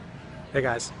Hey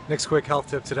guys, Nick's quick health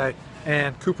tip today,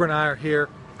 and Cooper and I are here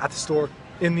at the store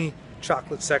in the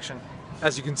chocolate section,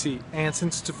 as you can see. And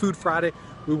since it's a Food Friday,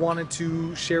 we wanted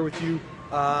to share with you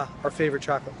our favorite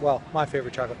chocolate. Well, my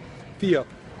favorite chocolate, Theo.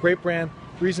 Great brand.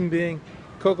 Reason being,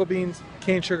 cocoa beans,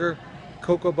 cane sugar,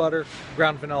 cocoa butter,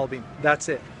 ground vanilla bean. That's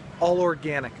it. All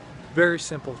organic. Very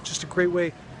simple. Just a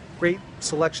great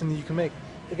selection that you can make.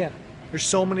 Again, there's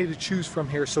so many to choose from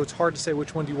here, so it's hard to say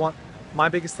which one do you want. My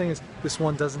biggest thing is this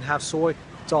one doesn't have soy.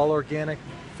 It's all organic,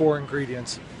 4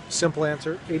 ingredients. Simple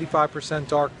answer, 85%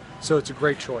 dark, so it's a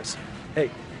great choice. Hey,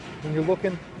 when you're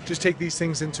looking, just take these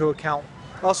things into account.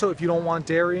 Also, if you don't want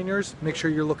dairy in yours, make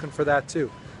sure you're looking for that too.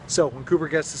 So when Cooper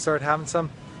gets to start having some,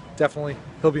 definitely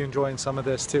he'll be enjoying some of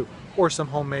this too, or some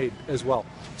homemade as well.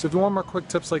 So if you want more quick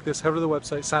tips like this, head to the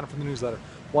website, sign up for the newsletter.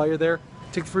 While you're there,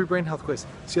 take the free brain health quiz.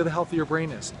 See how the healthy your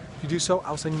brain is. If you do so,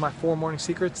 I'll send you my 4 morning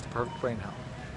secrets to perfect brain health.